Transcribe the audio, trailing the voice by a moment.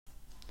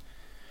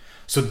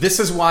So this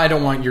is why I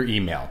don't want your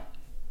email.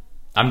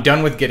 I'm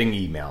done with getting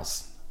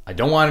emails. I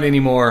don't want it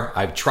anymore.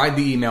 I've tried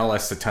the email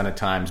list a ton of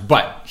times,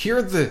 but here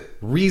are the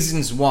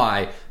reasons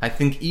why I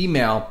think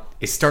email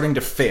is starting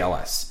to fail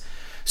us.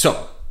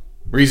 So,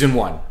 reason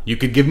one, you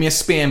could give me a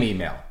spam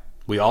email.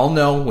 We all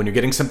know when you're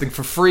getting something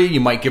for free, you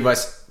might give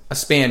us a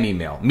spam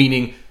email,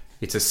 meaning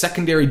it's a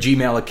secondary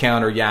Gmail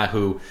account or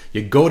Yahoo.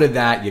 You go to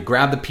that, you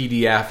grab the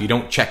PDF, you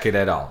don't check it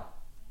at all.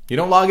 You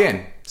don't log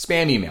in.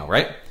 Spam email,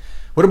 right?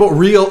 What about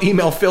real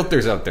email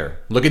filters out there?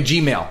 Look at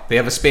Gmail. They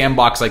have a spam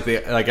box like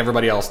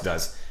everybody else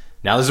does.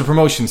 Now there's a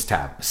promotions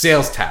tab, a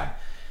sales tab.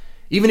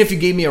 Even if you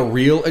gave me a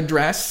real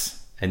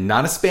address and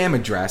not a spam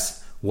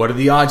address, what are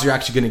the odds you're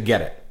actually going to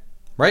get it?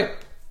 Right?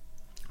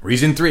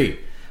 Reason three,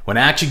 when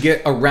I actually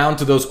get around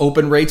to those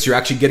open rates, you're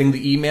actually getting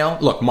the email.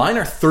 Look, mine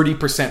are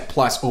 30%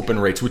 plus open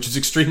rates, which is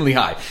extremely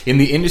high. In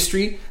the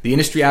industry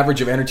average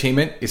of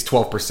entertainment is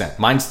 12%.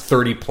 Mine's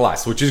 30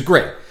 plus, which is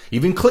great.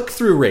 Even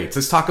click-through rates.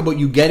 Let's talk about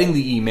you getting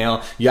the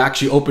email. You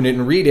actually open it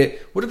and read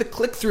it. What are the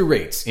click-through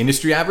rates?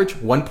 Industry average,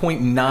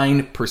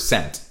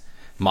 1.9%.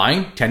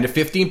 Mine, 10 to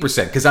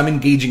 15% because I'm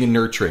engaging and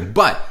nurturing.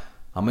 But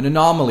I'm an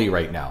anomaly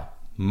right now.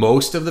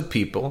 Most of the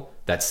people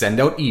that send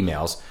out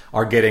emails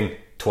are getting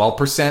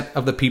 12%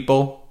 of the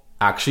people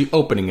actually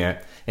opening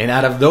it. And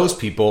out of those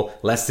people,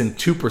 less than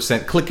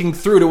 2% clicking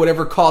through to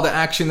whatever call to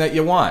action that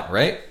you want,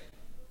 right?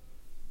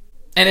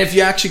 And if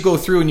you actually go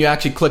through and you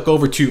actually click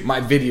over to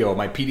my video,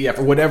 my PDF,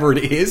 or whatever it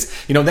is,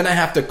 then I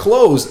have to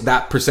close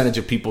that percentage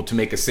of people to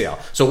make a sale.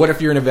 So what if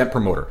you're an event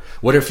promoter?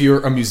 What if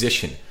you're a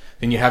musician?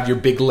 Then you have your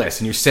big list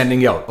and you're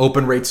sending out.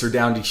 Open rates are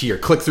down to here.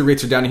 Click-through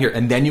rates are down to here.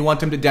 And then you want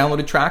them to download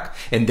a track?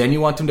 And then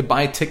you want them to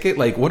buy a ticket?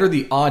 Like, what are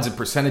the odds and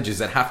percentages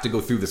that have to go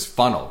through this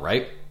funnel,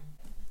 right?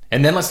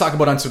 And then let's talk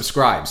about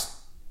unsubscribes.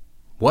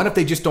 What if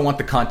they just don't want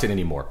the content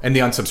anymore and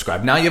they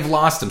unsubscribe? Now you've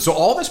lost them. So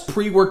all this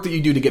pre-work that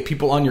you do to get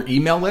people on your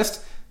email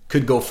list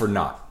could go for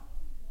naught.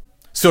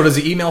 So does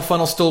the email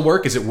funnel still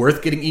work? Is it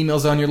worth getting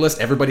emails on your list?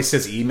 Everybody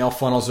says email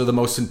funnels are the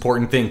most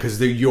important thing because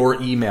they're your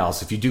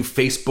emails. If you do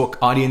Facebook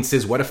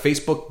audiences, what if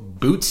Facebook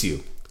boots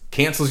you,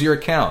 cancels your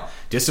account,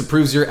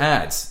 disapproves your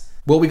ads?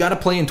 Well, we got to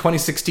play in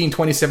 2016,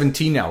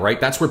 2017 now, right?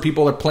 That's where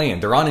people are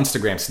playing. They're on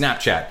Instagram,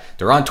 Snapchat,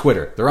 they're on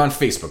Twitter, they're on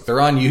Facebook, they're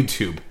on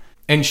YouTube.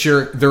 And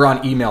sure, they're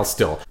on email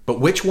still.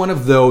 But which one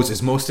of those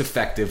is most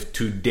effective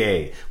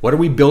today? What are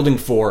we building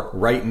for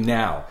right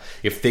now?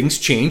 If things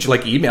change,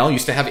 like email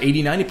used to have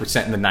 80,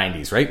 90% in the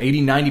 90s, right?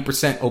 80,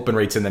 90% open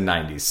rates in the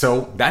 90s.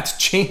 So that's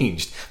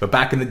changed. But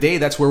back in the day,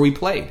 that's where we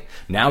played.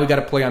 Now we got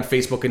to play on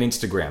Facebook and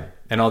Instagram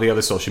and all the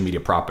other social media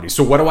properties.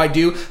 So what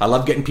do? I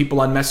love getting people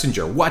on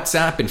Messenger,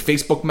 WhatsApp and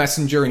Facebook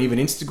Messenger and even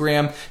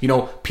Instagram.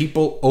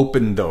 People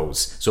open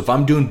those. So if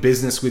I'm doing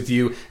business with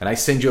you and I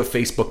send you a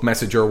Facebook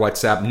Messenger or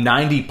WhatsApp,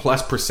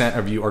 90+%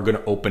 of you are going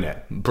to open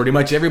it. Pretty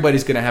much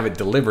everybody's going to have it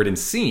delivered and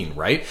seen,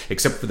 right?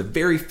 Except for the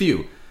very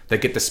few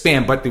that get the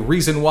spam. But the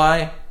reason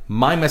why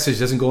my message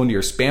doesn't go into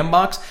your spam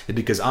box is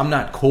because I'm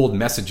not cold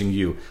messaging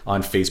you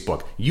on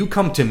Facebook. You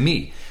come to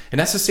me. And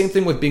that's the same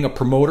thing with being a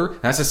promoter.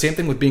 And that's the same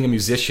thing with being a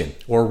musician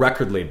or a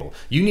record label.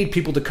 You need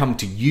people to come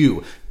to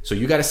you. So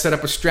you got to set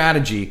up a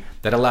strategy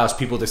that allows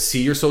people to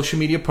see your social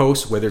media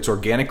posts, whether it's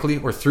organically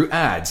or through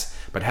ads,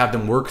 but have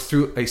them work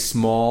through a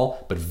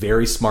small but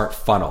very smart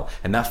funnel.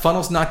 And that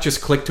funnel's not just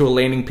click to a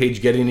landing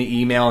page, get an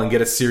email, and get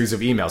a series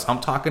of emails.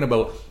 I'm talking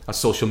about a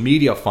social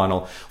media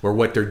funnel where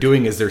what they're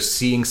doing is they're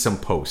seeing some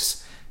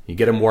posts. You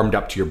get them warmed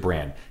up to your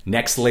brand.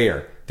 Next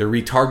layer, they're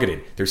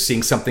retargeted. They're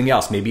seeing something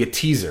else, maybe a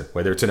teaser,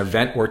 whether it's an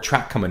event or a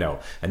track coming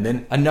out. And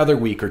then another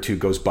week or two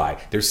goes by.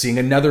 They're seeing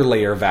another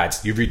layer of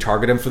ads. You've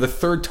retargeted them for the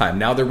third time.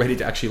 Now they're ready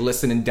to actually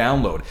listen and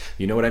download.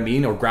 You know what I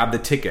mean? Or grab the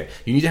ticket.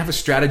 You need to have a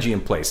strategy in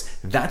place.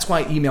 That's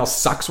why email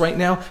sucks right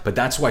now, but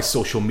that's why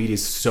social media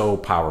is so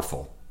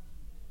powerful.